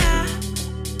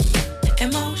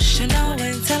Emotional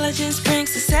intelligence brings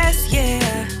success,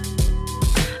 yeah.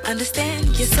 Understand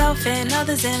yourself and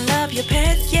others and love your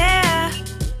pets, yeah.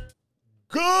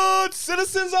 Good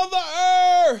citizens of the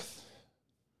earth.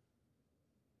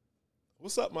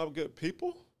 What's up, my good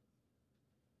people?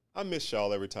 I miss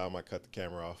y'all every time I cut the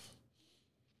camera off.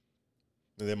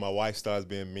 And then my wife starts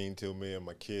being mean to me, and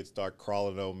my kids start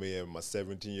crawling on me, and my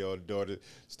 17-year-old daughter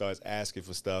starts asking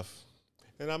for stuff.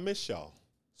 And I miss y'all.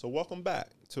 So welcome back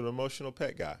to the Emotional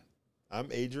Pet Guy. I'm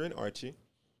Adrian Archie.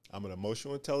 I'm an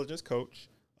emotional intelligence coach,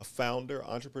 a founder,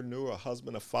 entrepreneur, a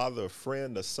husband, a father, a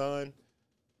friend, a son.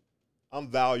 I'm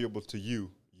valuable to you.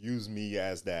 Use me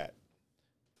as that.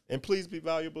 And please be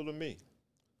valuable to me.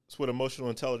 That's what emotional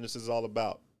intelligence is all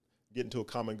about, getting to a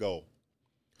common goal.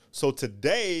 So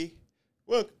today,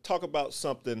 we'll talk about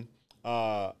something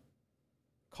called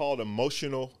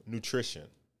emotional nutrition.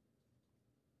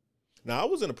 Now, I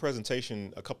was in a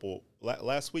presentation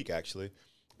last week, actually,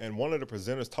 and one of the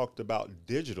presenters talked about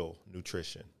digital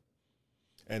nutrition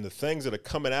and the things that are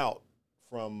coming out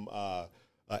from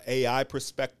AI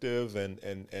perspective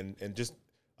and just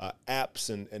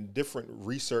apps and different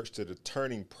research that are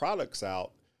turning products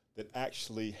out that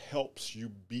actually helps you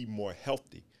be more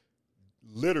healthy.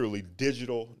 Literally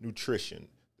digital nutrition.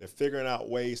 They're figuring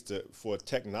out ways for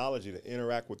technology to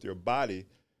interact with your body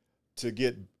to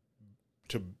get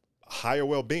to higher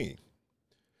well-being.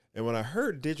 And when I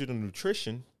heard digital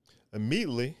nutrition,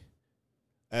 immediately,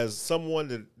 as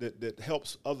someone that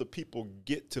helps other people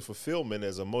get to fulfillment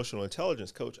as an emotional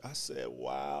intelligence coach, I said,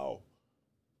 wow,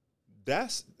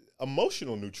 that's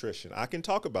emotional nutrition. I can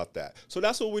talk about that. So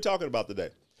that's what we're talking about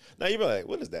today. Now, you're like,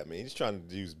 what does that mean? He's trying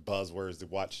to use buzzwords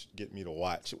to get me to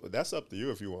watch. That's up to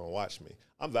you if you want to watch me.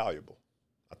 I'm valuable.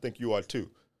 I think you are too.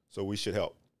 So we should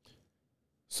help.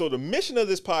 So the mission of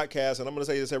this podcast, and I'm going to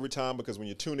say this every time because when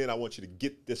you tune in, I want you to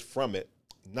get this from it,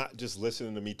 not just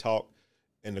listening to me talk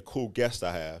and the cool guests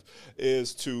I have,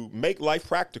 is to make life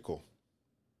practical.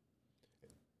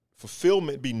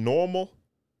 Fulfillment be normal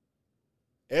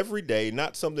every day,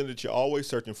 not something that you're always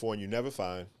searching for and you never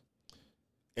find.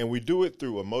 And we do it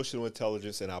through emotional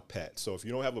intelligence and our pets. So if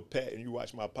you don't have a pet and you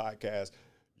watch my podcast,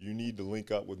 you need to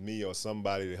link up with me or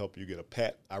somebody to help you get a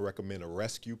pet. I recommend a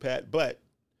rescue pet. But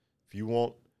if you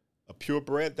want a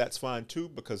purebred, that's fine too,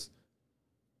 because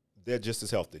they're just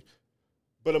as healthy.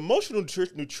 But emotional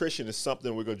nutrition is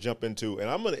something we're going to jump into, and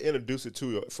I'm going to introduce it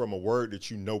to you from a word that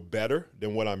you know better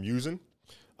than what I'm using.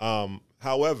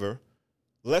 However,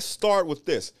 let's start with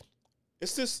this.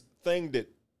 It's this thing that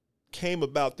came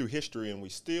about through history, and we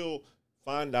still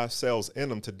find ourselves in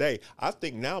them today. I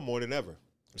think now more than ever.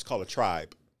 It's called a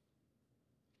tribe.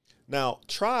 Now,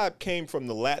 tribe came from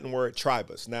the Latin word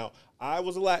tribus. Now, I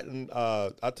was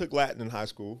I took Latin in high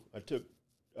school. I took,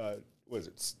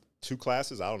 2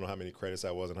 classes? I don't know how many credits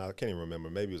I was in. I can't even remember.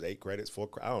 Maybe it was 8 credits, 4.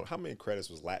 I don't know how many credits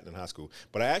was Latin in high school.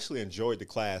 But I actually enjoyed the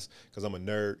class because I'm a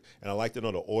nerd and I like to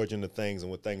know the origin of things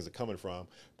and where things are coming from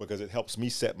because it helps me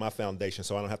set my foundation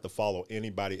so I don't have to follow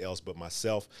anybody else but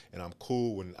myself. And I'm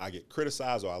cool when I get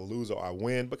criticized or I lose or I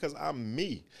win because I'm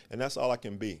me and that's all I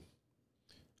can be.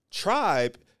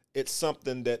 Tribe, it's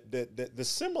something that's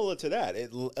similar to that.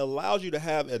 It allows you to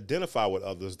identify with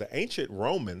others. The ancient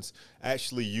Romans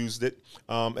actually used it,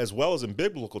 as well as in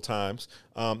biblical times.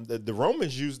 The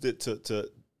Romans used it to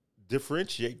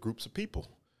differentiate groups of people.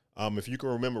 If you can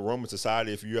remember Roman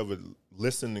society, if you ever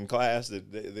listened in class,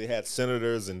 they had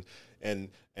senators and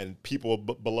people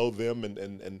below them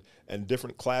and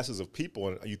different classes of people,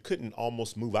 and you couldn't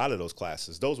almost move out of those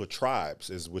classes. Those were tribes,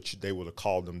 is what they would have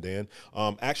called them then.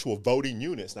 Actual voting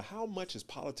units. Now, how much is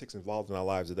politics involved in our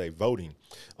lives today? Voting.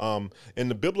 In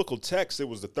the biblical text, it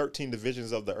was the 13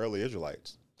 divisions of the early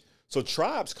Israelites. So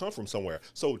tribes come from somewhere.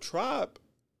 So tribe,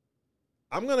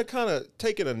 I'm going to kind of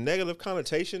take it a negative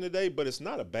connotation today, but it's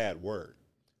not a bad word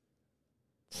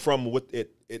from what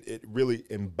it really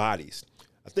embodies.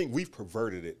 I think we've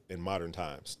perverted it in modern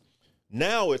times.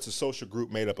 Now it's a social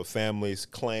group made up of families,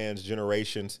 clans,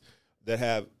 generations that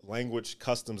have language,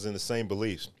 customs, and the same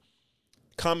beliefs.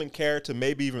 Common character,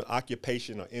 maybe even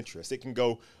occupation or interest. It can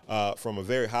go from a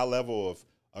very high level of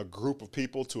a group of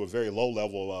people to a very low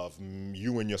level of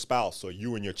you and your spouse or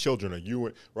you and your children or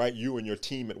you and your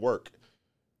team at work.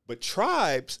 But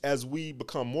tribes, as we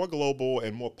become more global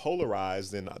and more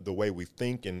polarized in the way we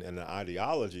think and the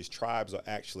ideologies, tribes are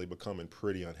actually becoming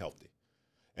pretty unhealthy.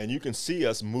 And you can see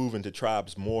us move into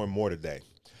tribes more and more today.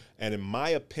 And in my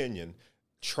opinion,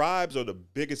 tribes are the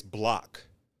biggest block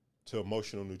to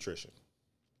emotional nutrition.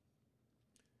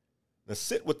 Now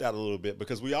sit with that a little bit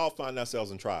because we all find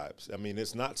ourselves in tribes. I mean,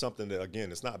 it's not something that,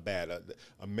 again, it's not bad.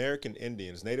 American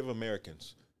Indians, Native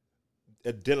Americans,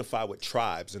 identify with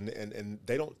tribes, and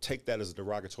they don't take that as a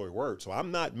derogatory word. So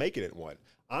I'm not making it one.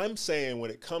 I'm saying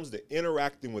when it comes to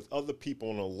interacting with other people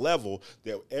on a level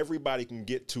that everybody can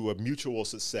get to a mutual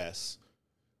success,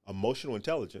 emotional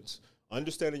intelligence,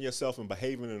 understanding yourself and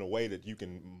behaving in a way that you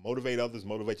can motivate others,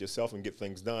 motivate yourself, and get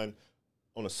things done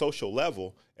on a social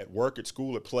level, at work, at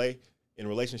school, at play, in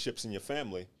relationships in your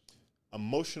family.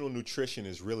 Emotional nutrition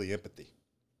is really empathy.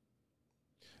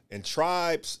 And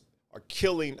tribes are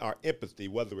killing our empathy,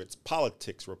 whether it's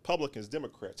politics, Republicans,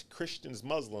 Democrats, Christians,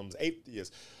 Muslims,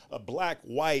 atheists, black,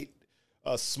 white,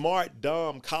 smart,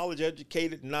 dumb, college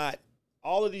educated, not,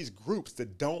 all of these groups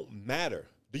that don't matter.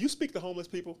 Do you speak to homeless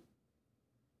people?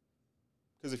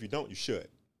 Because if you don't, you should.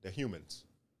 They're humans.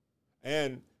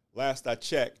 And last I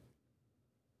checked,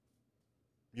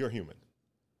 you're human.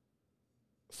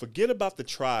 Forget about the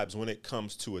tribes when it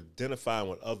comes to identifying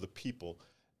with other people,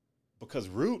 because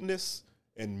rudeness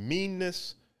and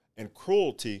meanness and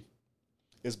cruelty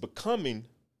is becoming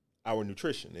our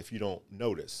nutrition. If you don't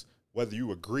notice, whether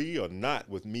you agree or not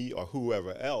with me or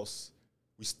whoever else,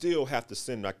 we still have to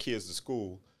send our kids to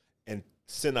school and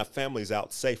send our families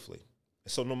out safely.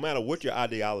 So no matter what your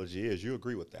ideology is, you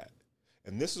agree with that.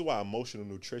 And this is why emotional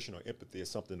nutrition or empathy is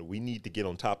something that we need to get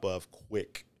on top of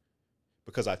quick,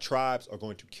 because our tribes are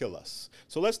going to kill us.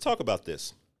 So let's talk about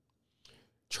this.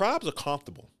 Tribes are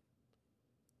comfortable.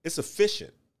 It's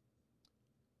efficient.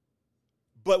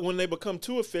 But when they become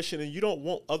too efficient and you don't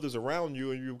want others around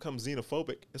you and you become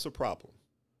xenophobic, it's a problem.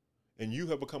 And you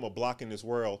have become a block in this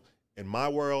world, in my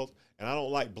world, and I don't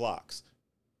like blocks.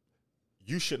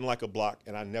 You shouldn't like a block,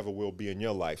 and I never will be in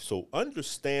your life. So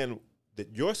understand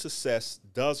that your success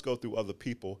does go through other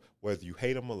people, whether you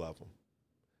hate them or love them.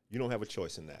 You don't have a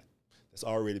choice in that. That's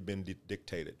already been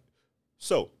dictated.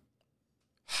 So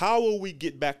how will we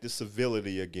get back to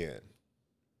civility again?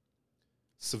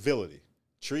 Civility,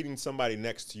 treating somebody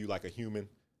next to you like a human,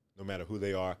 no matter who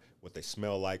they are, what they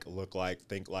smell like, look like,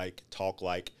 think like, talk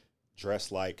like,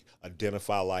 dress like,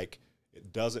 identify like.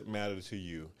 It doesn't matter to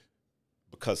you,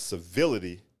 because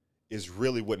civility is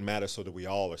really what matters, so that we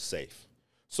all are safe.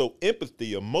 So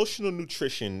empathy, emotional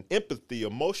nutrition, empathy,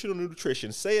 emotional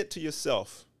nutrition. Say it to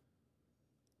yourself.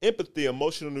 Empathy,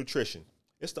 emotional nutrition.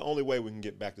 It's the only way we can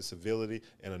get back to civility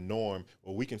and a norm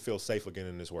where we can feel safe again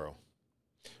in this world.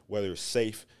 Whether it's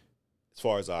safe as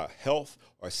far as our health,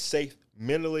 or safe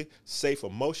mentally, safe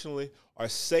emotionally, or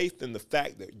safe in the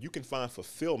fact that you can find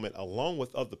fulfillment along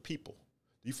with other people.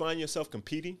 Do you find yourself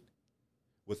competing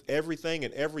with everything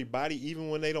and everybody, even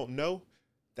when they don't know?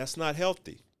 That's not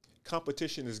healthy.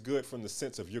 Competition is good from the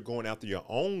sense of you're going after your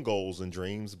own goals and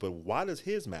dreams, but why does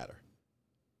his matter?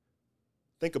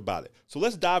 Think about it. So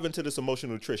let's dive into this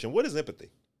emotional nutrition. What is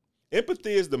empathy?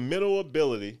 Empathy is the mental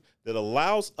ability that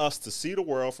allows us to see the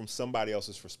world from somebody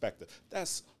else's perspective.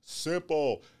 That's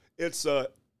simple. It's a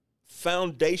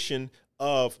foundation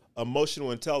of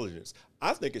emotional intelligence.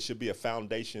 I think it should be a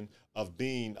foundation of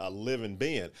being a living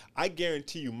being. I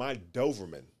guarantee you my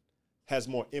Doberman has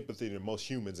more empathy than most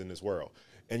humans in this world.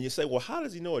 And you say, well, how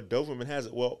does he know a Doberman has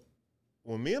it? Well,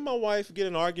 when me and my wife get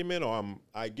in an argument, or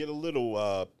I get a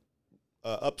little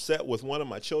upset with one of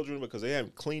my children because they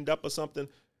haven't cleaned up or something,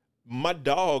 my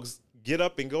dogs get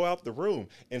up and go out the room.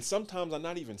 And sometimes I'm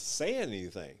not even saying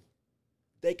anything.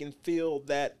 They can feel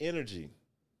that energy.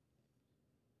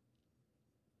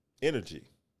 Energy.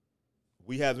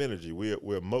 We have energy. We're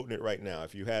emoting it right now.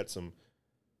 If you had some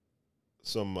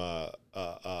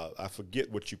I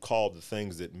forget what you call the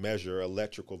things that measure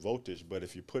electrical voltage, but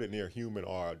if you put it near a human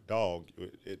or a dog,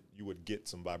 you would get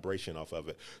some vibration off of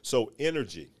it. So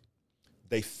energy,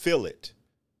 they feel it.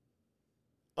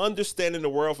 Understanding the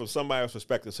world from somebody else's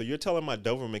perspective. So you're telling my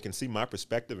Doberman can see my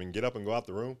perspective and get up and go out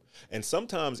the room? And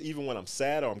sometimes even when I'm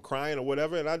sad or I'm crying or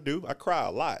whatever, and I cry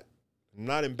a lot. I'm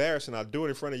not embarrassing. I do it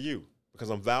in front of you because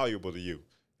I'm valuable to you.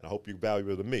 And I hope you're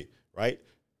valuable to me, right?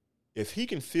 If he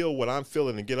can feel what I'm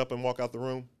feeling and get up and walk out the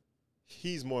room,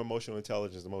 he's more emotional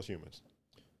intelligence than most humans.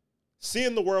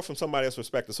 Seeing the world from somebody else's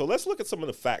perspective. So let's look at some of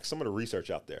the facts, some of the research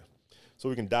out there, so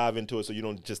we can dive into it so you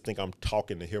don't just think I'm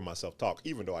talking to hear myself talk,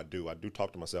 even though I do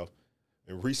talk to myself.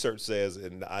 And research says,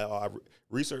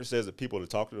 research says that people that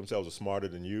talk to themselves are smarter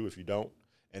than you if you don't.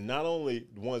 And not only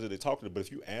the ones that they talk to, but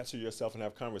if you answer yourself and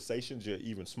have conversations, you're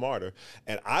even smarter.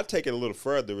 And I take it a little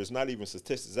further. There's not even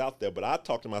statistics out there, but I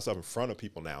talk to myself in front of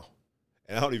people now.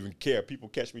 And I don't even care. People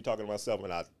catch me talking to myself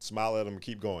and I smile at them and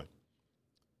keep going.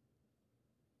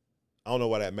 I don't know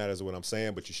why that matters what I'm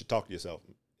saying, but you should talk to yourself.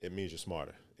 It means you're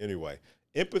smarter. Anyway,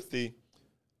 empathy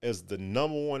is the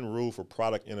number one rule for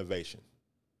product innovation.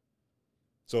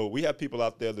 So we have people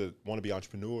out there that want to be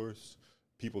entrepreneurs,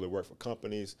 people that work for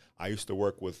companies. I used to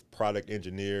work with product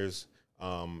engineers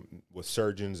with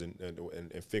surgeons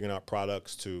and figuring out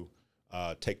products to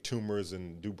take tumors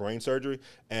and do brain surgery.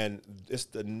 And it's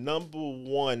the number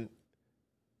one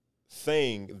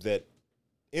thing that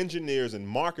engineers and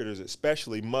marketers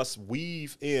especially must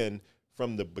weave in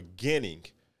from the beginning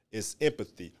is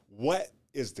empathy. What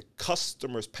is the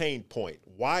customer's pain point?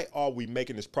 Why are we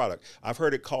making this product? I've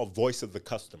heard it called voice of the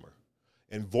customer.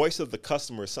 And voice of the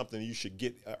customer is something you should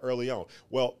get early on.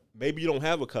 Well, maybe you don't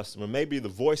have a customer. Maybe the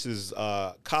voice is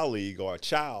a colleague or a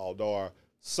child or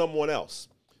someone else.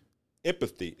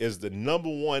 Empathy is the number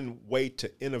one way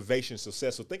to innovation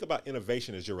success. So think about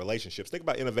innovation as your relationships. Think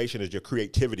about innovation as your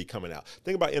creativity coming out.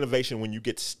 Think about innovation when you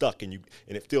get stuck and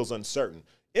it feels uncertain.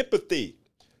 Empathy,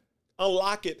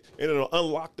 unlock it, and it'll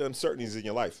unlock the uncertainties in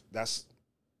your life. That's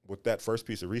what that first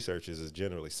piece of research is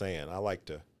generally saying. I like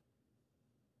to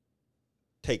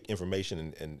take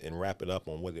information and wrap it up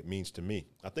on what it means to me.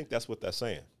 I think that's what that's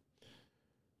saying.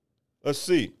 Let's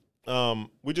see.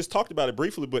 We just talked about it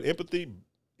briefly, but empathy,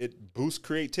 it boosts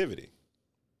creativity.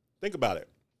 Think about it.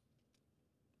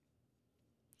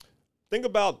 Think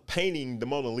about painting the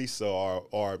Mona Lisa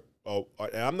or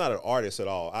and I'm not an artist at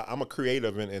all. I'm a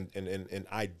creative in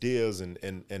ideas and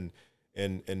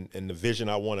the vision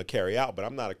I want to carry out, but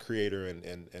I'm not a creator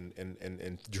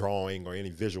in drawing or any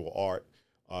visual art,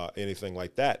 anything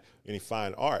like that, any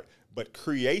fine art. But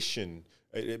creation,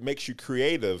 it makes you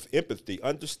creative. Empathy,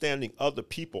 understanding other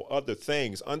people, other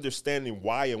things, understanding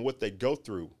why and what they go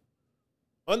through,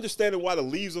 understanding why the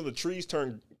leaves on the trees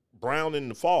turn brown in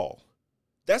the fall.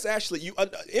 That's actually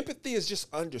empathy is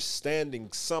just understanding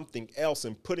something else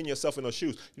and putting yourself in those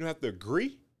shoes. You don't have to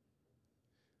agree,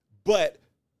 but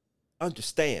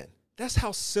understand. That's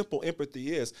how simple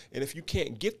empathy is. And if you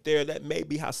can't get there, that may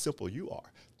be how simple you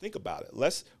are. Think about it.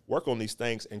 Let's work on these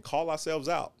things and call ourselves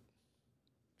out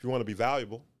if you want to be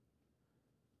valuable.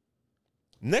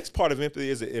 Next part of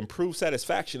empathy is improved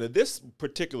satisfaction. And this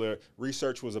particular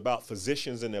research was about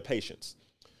physicians and their patients.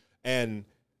 And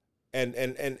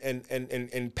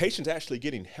patients actually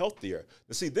getting healthier.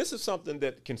 Now, see, this is something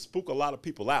that can spook a lot of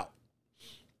people out,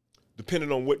 depending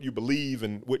on what you believe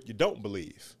and what you don't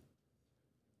believe.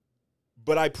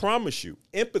 But I promise you,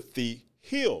 empathy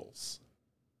heals.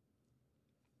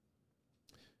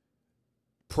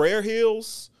 Prayer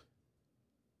heals.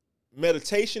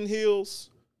 Meditation heals.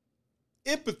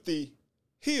 Empathy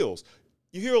heals.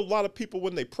 You hear a lot of people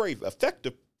when they pray,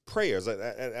 effective prayers,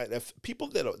 people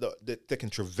that can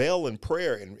travail in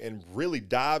prayer and really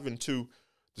dive into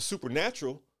the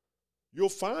supernatural, you'll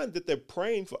find that they're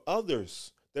praying for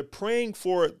others. They're praying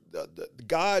for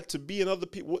God to be in other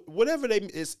people. Whatever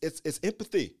it's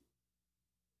empathy.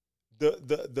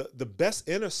 The best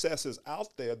intercessors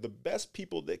out there, the best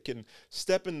people that can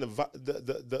step in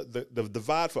the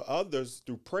divide for others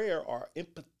through prayer are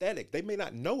empathetic. They may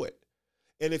not know it.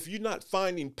 And if you're not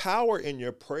finding power in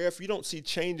your prayer, if you don't see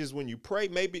changes when you pray,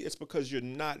 maybe it's because you're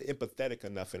not empathetic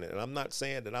enough in it. And I'm not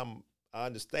saying that I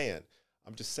understand.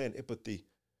 I'm just saying empathy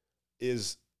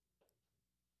is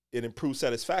an improved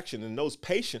satisfaction. And those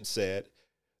patients said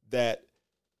that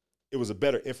it was a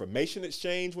better information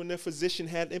exchange when their physician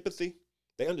had empathy.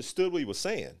 They understood what he was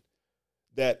saying,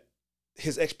 that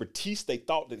his expertise, they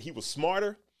thought that he was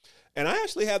smarter. And I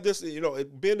actually have this,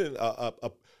 been in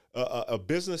a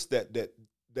business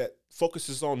that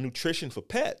focuses on nutrition for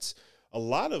pets. A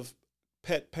lot of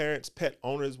pet parents, pet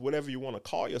owners, whatever you want to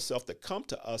call yourself, that come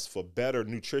to us for better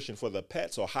nutrition for the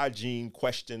pets or hygiene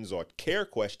questions or care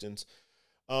questions.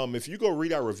 If you go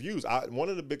read our reviews, one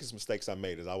of the biggest mistakes I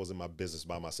made is I was in my business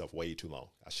by myself way too long.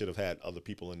 I should have had other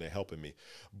people in there helping me.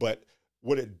 But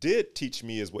what it did teach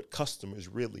me is what customers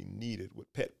really needed,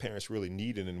 what pet parents really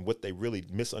needed, and what they really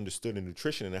misunderstood in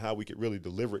nutrition, and how we could really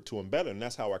deliver it to them better. And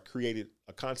that's how I created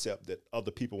a concept that other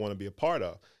people want to be a part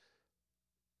of,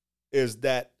 is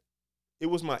that it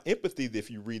was my empathy that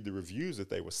if you read the reviews that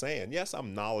they were saying, yes,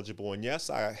 I'm knowledgeable, and yes,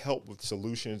 I help with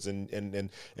solutions, and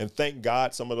thank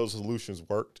God some of those solutions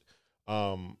worked.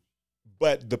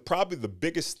 But probably the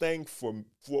biggest thing for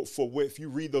if you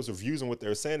read those reviews and what they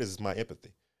were saying is my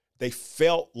empathy. They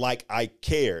felt like I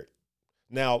cared.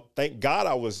 Now, thank God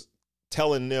I was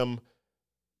telling them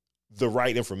the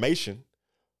right information,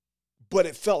 but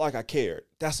it felt like I cared.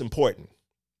 That's important.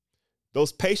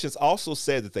 Those patients also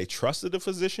said that they trusted the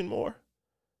physician more.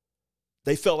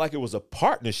 They felt like it was a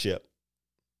partnership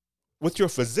with your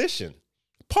physician,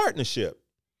 partnership.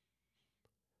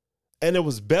 And there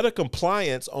was better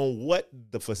compliance on what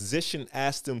the physician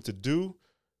asked them to do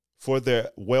for their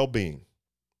well-being.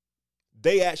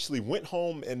 They actually went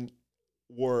home and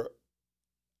were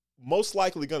most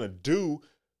likely going to do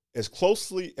as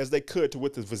closely as they could to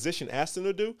what the physician asked them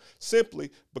to do,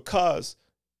 simply because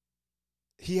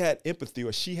he had empathy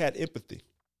or she had empathy.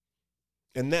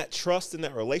 And that trust and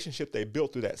that relationship they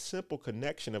built through that simple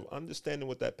connection of understanding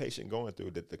what that patient going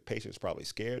through, that the patient's probably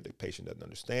scared, the patient doesn't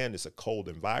understand, it's a cold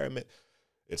environment,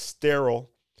 it's sterile,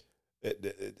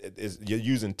 you're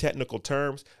using technical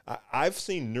terms. I've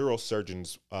seen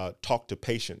neurosurgeons talk to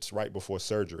patients right before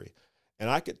surgery, and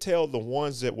I could tell the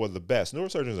ones that were the best.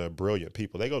 Neurosurgeons are brilliant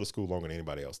people. They go to school longer than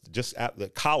anybody else. Just at the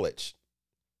college,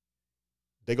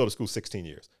 they go to school 16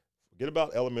 years. Forget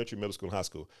about elementary, middle school, and high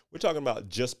school. We're talking about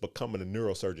just becoming a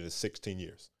neurosurgeon is 16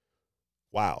 years.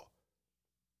 Wow.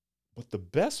 But the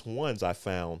best ones I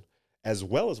found, as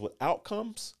well as with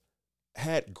outcomes,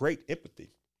 had great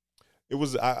empathy. It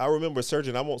was, I remember a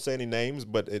surgeon, I won't say any names,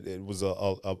 but it was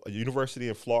a university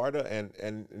in Florida,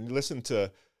 and listened to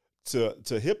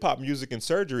hip hop music and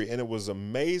surgery, and it was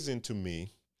amazing to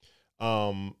me.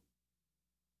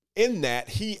 In that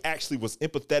he actually was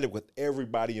empathetic with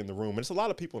everybody in the room. And it's a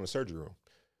lot of people in the surgery room,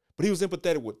 but he was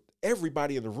empathetic with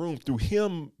everybody in the room through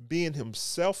him being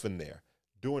himself in there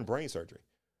doing brain surgery.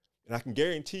 And I can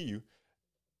guarantee you,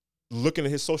 looking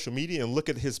at his social media and look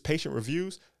at his patient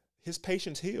reviews, his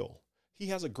patients heal. He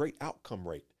has a great outcome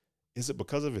rate. Is it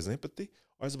because of his empathy,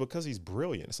 or is it because he's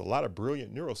brilliant? It's a lot of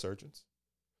brilliant neurosurgeons.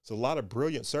 It's a lot of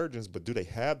brilliant surgeons, but do they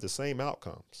have the same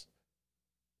outcomes?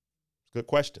 Good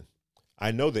question. I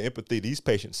know the empathy these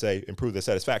patients say improve their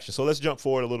satisfaction. So let's jump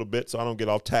forward a little bit so I don't get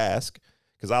off task,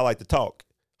 because I like to talk.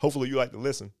 Hopefully you like to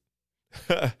listen.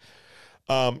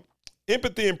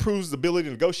 Empathy improves the ability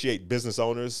to negotiate. Business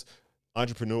owners,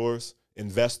 entrepreneurs,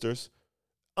 investors.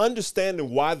 Understanding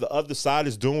why the other side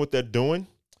is doing what they're doing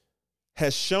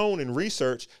has shown in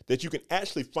research that you can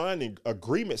actually find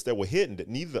agreements that were hidden that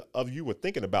neither of you were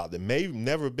thinking about, that may have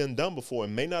never been done before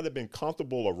and may not have been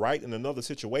comfortable or right in another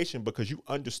situation, because you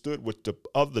understood what the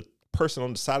other person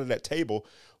on the side of that table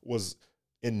was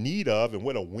in need of and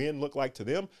what a win looked like to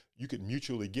them. You could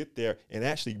mutually get there and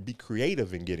actually be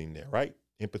creative in getting there, right?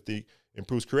 Empathy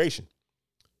improves creation.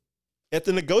 At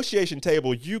the negotiation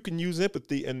table, you can use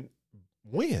empathy and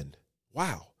win.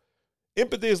 Wow.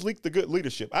 Empathy is linked to good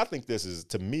leadership. I think this is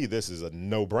a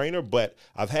no-brainer, but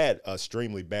I've had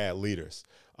extremely bad leaders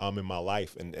in my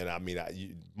life. And I mean,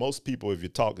 most people, if you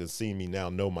talk and see me now,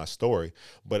 know my story.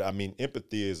 But I mean,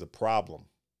 empathy is a problem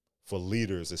for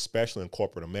leaders, especially in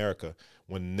corporate America,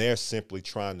 when they're simply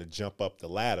trying to jump up the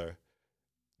ladder,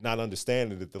 not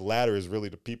understanding that the ladder is really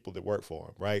the people that work for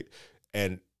them, right?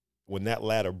 And when that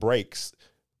ladder breaks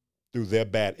through their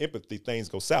bad empathy, things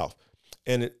go south.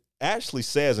 And it actually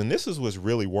says, and this is what's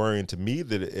really worrying to me,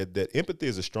 that empathy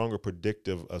is a stronger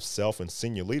predictive of self and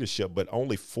senior leadership, but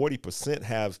only 40%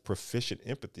 have proficient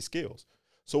empathy skills.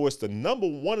 So it's the number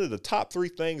one of the top 3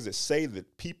 things that say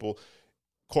that people,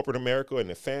 corporate America and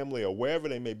their family or wherever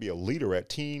they may be a leader at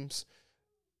teams,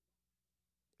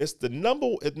 it's the number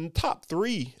in the top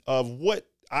 3 of what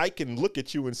I can look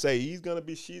at you and say she's going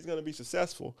to be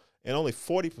successful. And only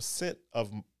 40%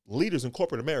 of leaders in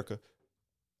corporate America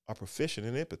are proficient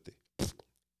in empathy. I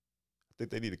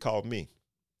think they need to call me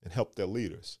and help their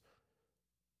leaders.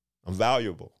 I'm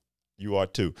valuable. You are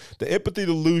too. The empathy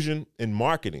delusion in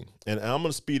marketing. And I'm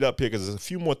going to speed up here because there's a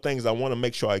few more things I want to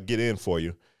make sure I get in for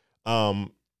you. And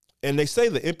they say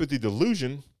the empathy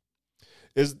delusion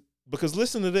is because,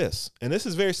 listen to this, and this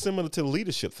is very similar to the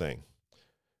leadership thing.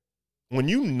 When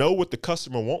you know what the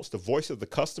customer wants, the voice of the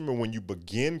customer, when you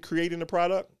begin creating a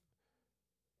product,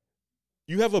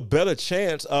 you have a better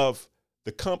chance of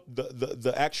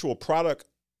the actual product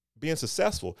being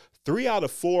successful. 3 out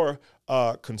of 4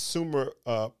 consumer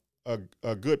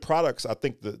good products, I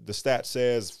think the stat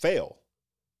says, fail,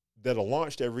 that are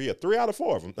launched every year. 3 out of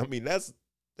 4 of them. I mean, that's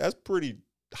pretty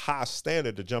high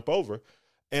standard to jump over.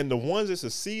 And the ones that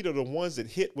succeed are the ones that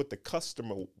hit what the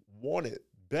customer wanted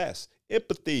best.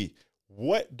 Empathy.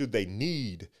 What do they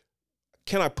need?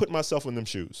 Can I put myself in them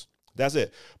shoes? That's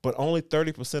it. But only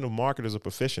 30% of marketers are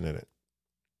proficient in it.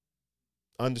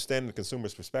 Understanding the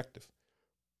consumer's perspective.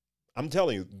 I'm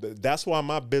telling you, that's why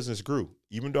my business grew.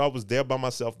 Even though I was there by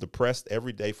myself, depressed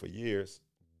every day for years.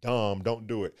 Dumb, don't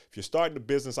do it. If you're starting a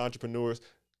business, entrepreneurs,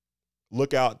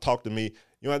 look out, talk to me.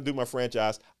 You know how to do my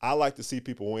franchise. I like to see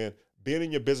people win. Being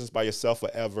in your business by yourself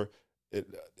forever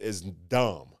is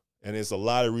dumb. And there's a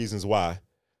lot of reasons why.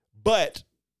 But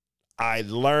I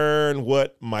learned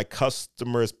what my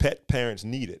customers' pet parents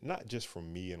needed, not just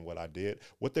from me and what I did,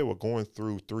 what they were going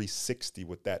through 360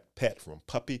 with that pet, from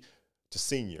puppy to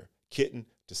senior, kitten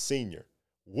to senior.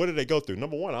 What did they go through?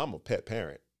 Number one, I'm a pet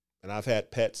parent, and I've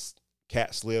had pets,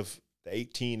 cats live to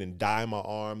 18 and die in my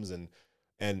arms, and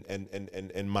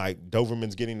and my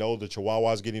Doberman's getting older,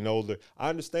 Chihuahua's getting older. I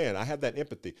understand. I have that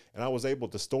empathy, and I was able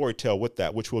to storytell with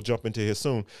that, which we'll jump into here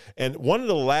soon. And one of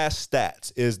the last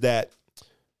stats is that,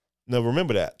 now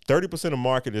remember that 30% of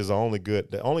marketers are only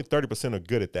 30% are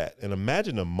good at that. And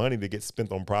imagine the money that gets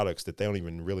spent on products that they don't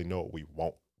even really know what we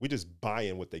want. We just buy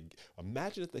in what they,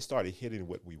 imagine if they started hitting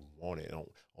what we wanted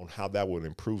on how that would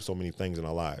improve so many things in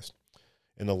our lives.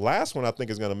 And the last one I think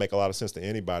is going to make a lot of sense to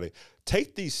anybody.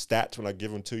 Take these stats when I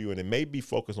give them to you, and it may be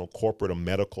focused on corporate or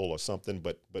medical or something,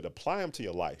 but apply them to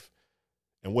your life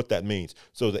and what that means.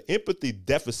 So the empathy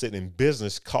deficit in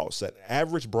business costs an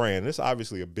average brand. It's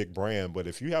obviously a big brand, but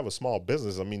if you have a small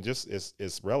business, I mean, just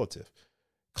it's relative.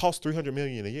 Costs $300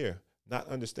 million a year. Not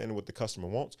understanding what the customer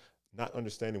wants, not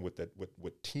understanding what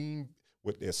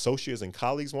the associates and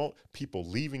colleagues want, people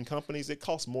leaving companies. It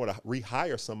costs more to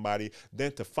rehire somebody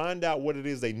than to find out what it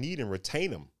is they need and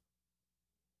retain them.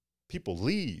 People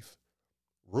leave,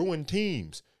 ruin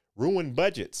teams, ruin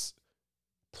budgets.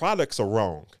 Products are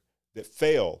wrong that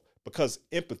fail because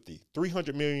empathy,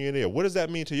 $300 million a year. What does that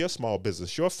mean to your small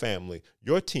business, your family,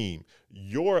 your team,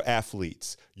 your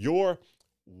athletes,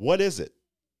 what is it?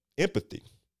 Empathy.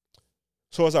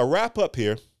 So as I wrap up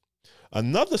here,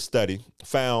 another study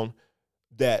found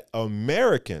that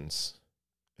Americans,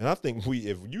 and I think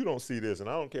if you don't see this, and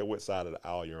I don't care what side of the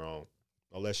aisle you're on,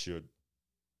 unless you're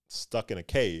stuck in a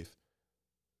cave,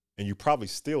 and you probably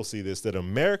still see this, that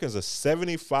Americans are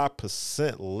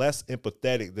 75% less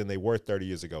empathetic than they were 30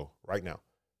 years ago right now.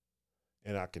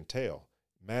 And I can tell,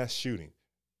 mass shooting,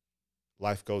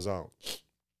 life goes on.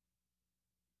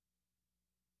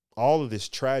 All of this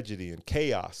tragedy and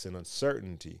chaos and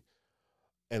uncertainty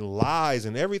and lies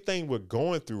and everything we're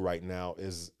going through right now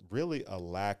is really a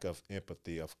lack of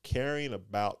empathy, of caring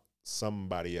about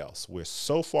somebody else. We're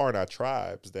so far in our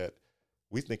tribes that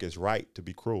we think it's right to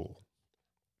be cruel.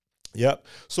 Yep.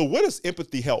 So where does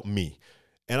empathy help me?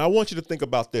 And I want you to think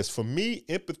about this. For me,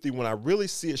 empathy, when I really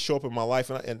see it show up in my life,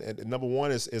 and number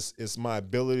one is my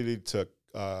ability to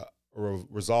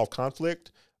resolve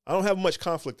conflict. I don't have much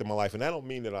conflict in my life, and that don't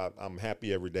mean that I'm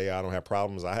happy every day. I don't have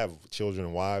problems. I have children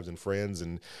and wives and friends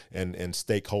and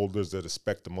stakeholders that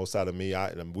expect the most out of me.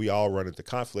 And we all run into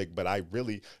conflict, but I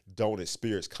really don't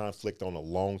experience conflict on a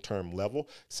long-term level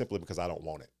simply because I don't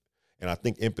want it. And I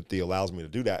think empathy allows me to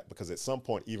do that because at some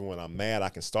point, even when I'm mad, I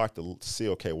can start to see,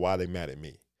 okay, why are they mad at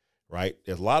me, right?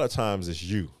 A lot of times it's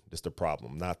you that's the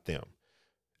problem, not them.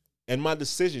 And my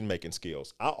decision-making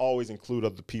skills. I always include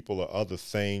other people or other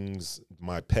things,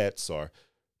 my pets or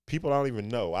people I don't even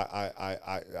know.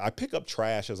 I pick up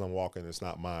trash as I'm walking. It's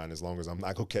not mine as long as I'm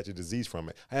not going to catch a disease from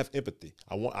it. I have empathy.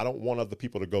 I don't want other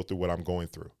people to go through what I'm going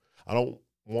through. I don't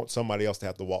want somebody else to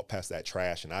have to walk past that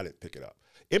trash and I didn't pick it up.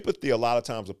 Empathy a lot of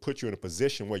times will put you in a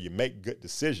position where you make good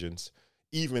decisions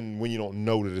even when you don't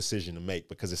know the decision to make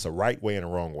because it's a right way and a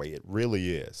wrong way. It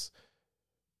really is.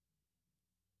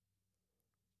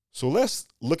 So let's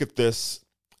look at this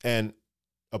and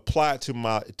apply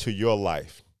it to your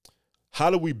life. How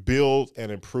do we build and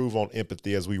improve on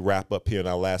empathy as we wrap up here in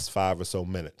our last 5 or so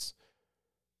minutes?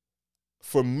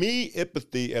 For me,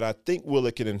 empathy, and I think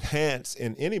it can enhance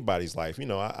in anybody's life. You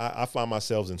know, I find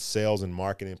myself in sales and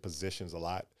marketing positions a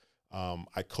lot.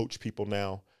 I coach people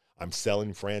now. I'm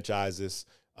selling franchises.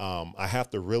 I have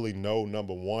to really know,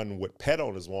 number one, what pet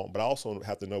owners want, but I also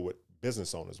have to know what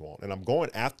business owners want. And I'm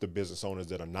going after business owners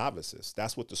that are novices.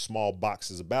 That's what the small box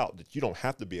is about, that you don't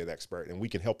have to be an expert, and we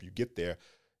can help you get there.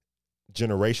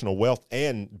 Generational wealth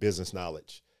and business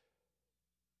knowledge.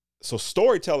 So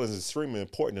storytelling is extremely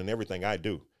important in everything I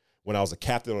do. When I was a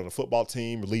captain on a football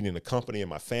team, leading the company and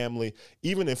my family,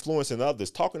 even influencing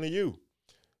others, talking to you.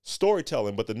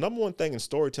 Storytelling. But the number one thing in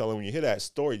storytelling, when you hear that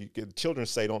story, children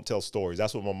say, don't tell stories.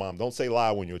 That's what my mom, don't say lie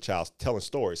when you're a child, telling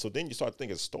stories. So then you start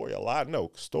thinking story a lie.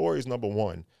 No, stories, number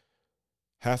one,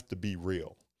 have to be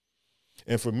real.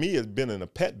 And for me, it's been in a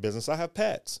pet business. I have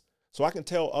pets. So I can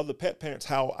tell other pet parents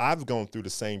how I've gone through the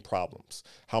same problems,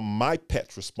 how my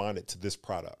pets responded to this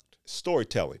product.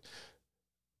 Storytelling.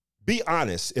 Be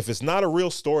honest. If it's not a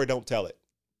real story, don't tell it.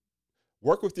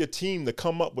 Work with your team to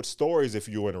come up with stories if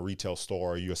you're in a retail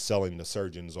store or you're selling to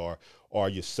surgeons or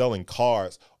you're selling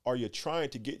cars or you're trying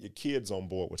to get your kids on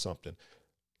board with something.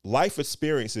 Life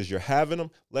experiences, you're having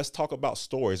them. Let's talk about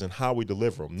stories and how we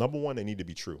deliver them. Number one, they need to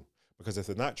be true because if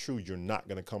they're not true, you're not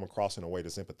going to come across in a way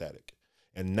that's empathetic.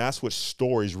 And that's what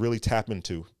stories really tap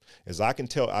into. Is I can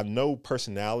tell, I know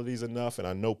personalities enough and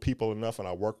I know people enough and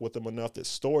I work with them enough that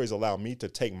stories allow me to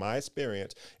take my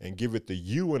experience and give it to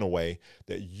you in a way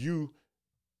that you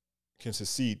can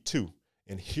succeed too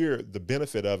and hear the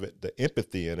benefit of it, the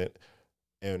empathy in it,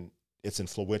 and it's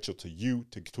influential to you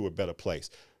to a better place.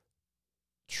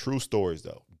 True stories,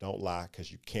 though. Don't lie, because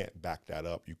you can't back that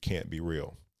up. You can't be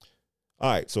real.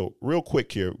 All right, so real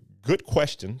quick here, good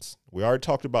questions. We already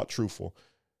talked about truthful.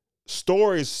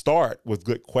 Stories start with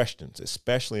good questions,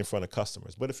 especially in front of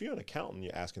customers. But if you're an accountant,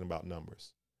 you're asking about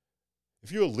numbers.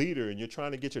 If you're a leader and you're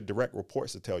trying to get your direct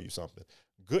reports to tell you something,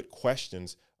 good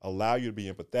questions allow you to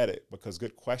be empathetic, because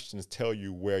good questions tell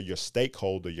you where your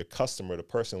stakeholder, your customer, the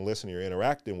person listening you're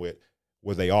interacting with,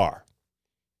 where they are.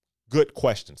 Good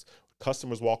questions.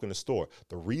 Customers walk in the store.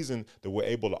 The reason that we're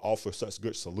able to offer such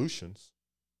good solutions,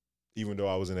 even though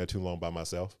I was in there too long by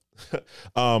myself,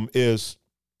 is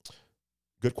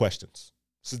good questions.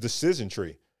 It's a decision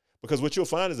tree. Because what you'll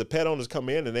find is the pet owners come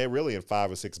in and they're really in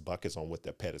 5 or 6 buckets on what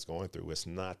their pet is going through. It's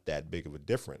not that big of a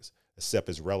difference, except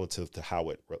it's relative to how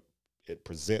it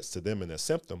presents to them and their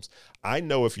symptoms. I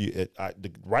know if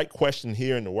the right question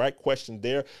here and the right question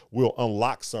there will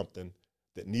unlock something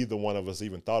that neither one of us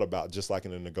even thought about, just like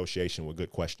in a negotiation with good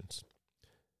questions.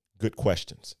 Good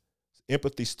questions.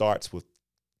 Empathy starts with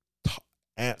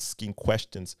asking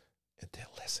questions and then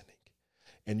listening.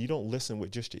 And you don't listen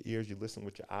with just your ears, you listen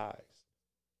with your eyes.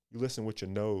 You listen with your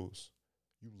nose.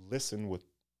 You listen with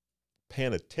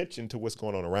paying attention to what's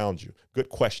going on around you. Good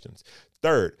questions.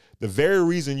 Third, the very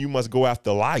reason you must go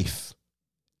after life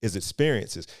is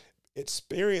experiences.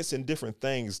 Experiencing different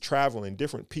things, traveling,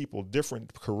 different people,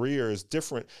 different careers,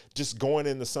 different, just going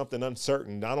into something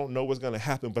uncertain. I don't know what's going to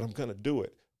happen, but I'm going to do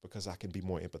it because I can be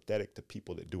more empathetic to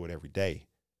people that do it every day.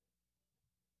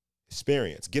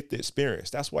 Experience. Get the experience.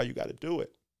 That's why you got to do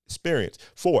it. Experience.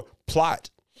 4, plot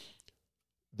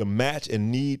the match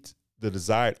and need the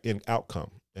desired end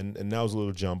outcome. And that was a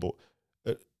little jumbled.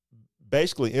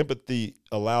 Basically, empathy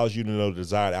allows you to know the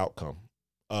desired outcome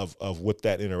of what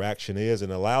that interaction is,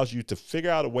 and allows you to figure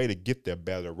out a way to get there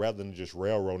better rather than just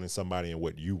railroading somebody in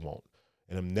what you want.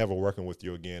 And I'm never working with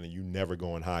you again, and you never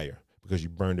going higher because you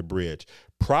burned the bridge.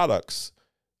 Products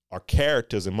are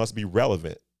characters and must be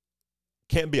relevant.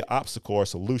 Can't be an obstacle or a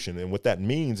solution. And what that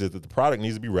means is that the product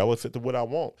needs to be relevant to what I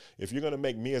want. If you're going to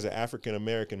make me as an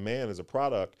African-American man as a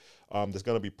product that's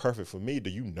going to be perfect for me, do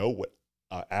you know what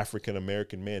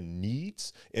African-American man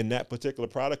needs in that particular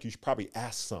product? You should probably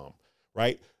ask some,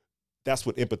 right? That's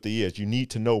what empathy is. You need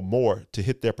to know more to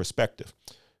hit their perspective.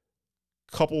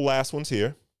 Couple last ones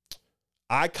here.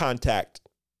 Eye contact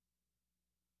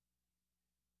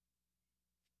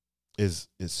is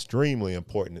extremely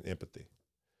important in empathy.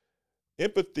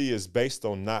 Empathy is based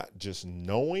on not just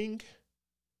knowing,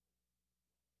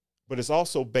 but it's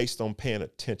also based on paying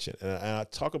attention. And I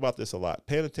talk about this a lot.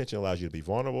 Paying attention allows you to be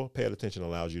vulnerable. Paying attention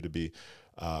allows you to be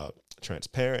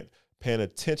transparent. Paying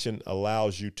attention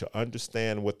allows you to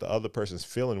understand what the other person's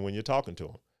feeling when you're talking to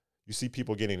them. You see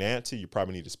people getting antsy, you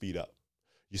probably need to speed up.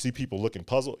 You see people looking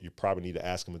puzzled, you probably need to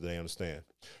ask them if they understand.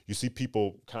 You see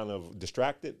people kind of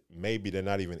distracted, maybe they're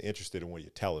not even interested in what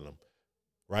you're telling them,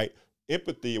 right?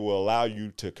 Empathy will allow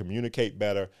you to communicate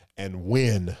better and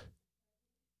win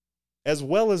as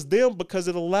well as them, because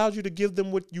it allows you to give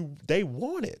them what they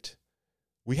wanted.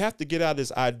 We have to get out of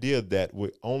this idea that we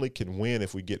only can win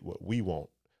if we get what we want.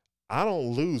 I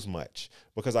don't lose much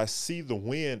because I see the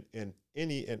win in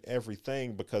any and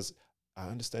everything, because I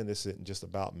understand this isn't just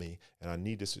about me, and I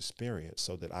need this experience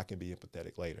so that I can be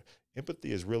empathetic later.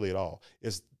 Empathy is really it all.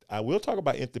 I will talk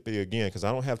about empathy again because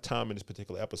I don't have time in this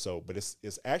particular episode, but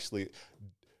it's actually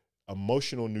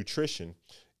emotional nutrition.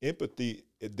 Empathy,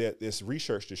 that this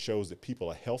research that shows that people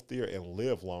are healthier and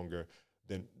live longer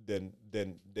than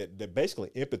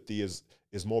basically empathy is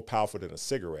more powerful than a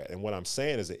cigarette. And what I'm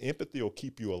saying is that empathy will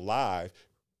keep you alive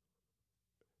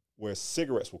where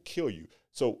cigarettes will kill you.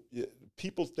 So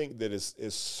people think that it's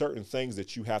certain things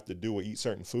that you have to do or eat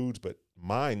certain foods, but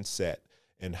mindset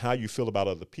and how you feel about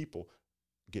other people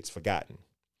gets forgotten.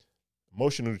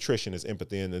 Emotional nutrition is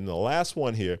empathy. And then the last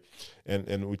one here,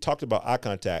 and we talked about eye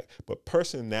contact, but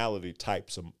personality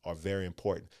types are very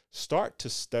important. Start to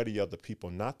study other people,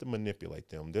 not to manipulate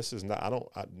them. This is not,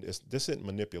 this isn't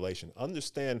manipulation.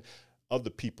 Understand other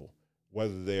people,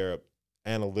 whether they're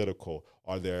analytical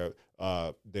or they're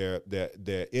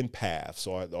empaths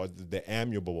or they're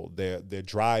amiable, they're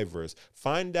drivers.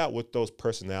 Find out what those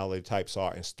personality types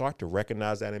are and start to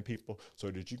recognize that in people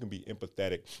so that you can be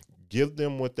empathetic. Give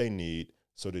them what they need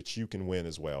so that you can win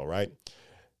as well, right?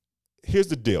 Here's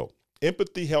the deal.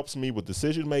 Empathy helps me with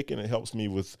decision making. It helps me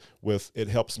it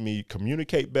helps me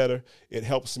communicate better. It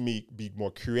helps me be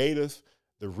more creative.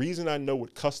 The reason I know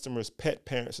what customers, pet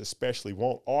parents especially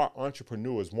want, or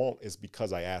entrepreneurs want, is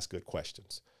because I ask good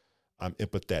questions. I'm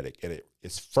empathetic, and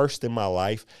it's first in my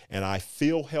life, and I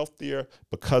feel healthier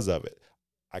because of it.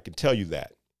 I can tell you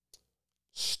that.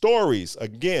 Stories,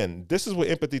 again, this is what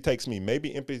empathy takes me.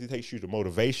 Maybe empathy takes you to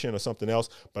motivation or something else,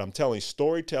 but I'm telling you,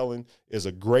 storytelling is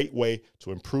a great way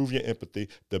to improve your empathy.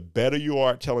 The better you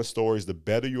are at telling stories, the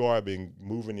better you are at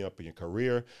moving up in your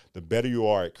career, the better you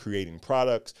are at creating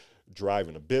products,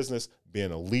 driving a business,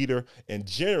 being a leader, and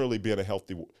generally being a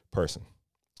healthy person.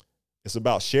 It's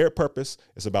about shared purpose,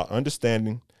 it's about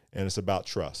understanding, and it's about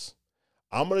trust.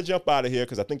 I'm going to jump out of here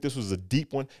because I think this was a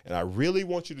deep one, and I really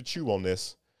want you to chew on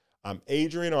this. I'm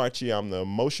Adrian Archie. I'm the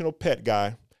emotional pet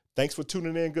guy. Thanks for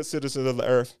tuning in, good citizens of the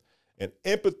earth. And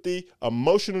empathy,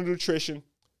 emotional nutrition,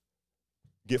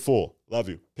 get full. Love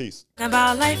you. Peace.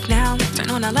 About life now,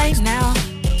 turn on the lights now.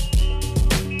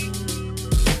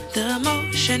 The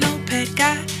Emotional Pet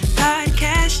Guy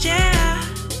Podcast, yeah.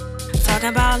 Talking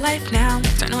about life now,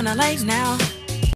 turn on the lights now.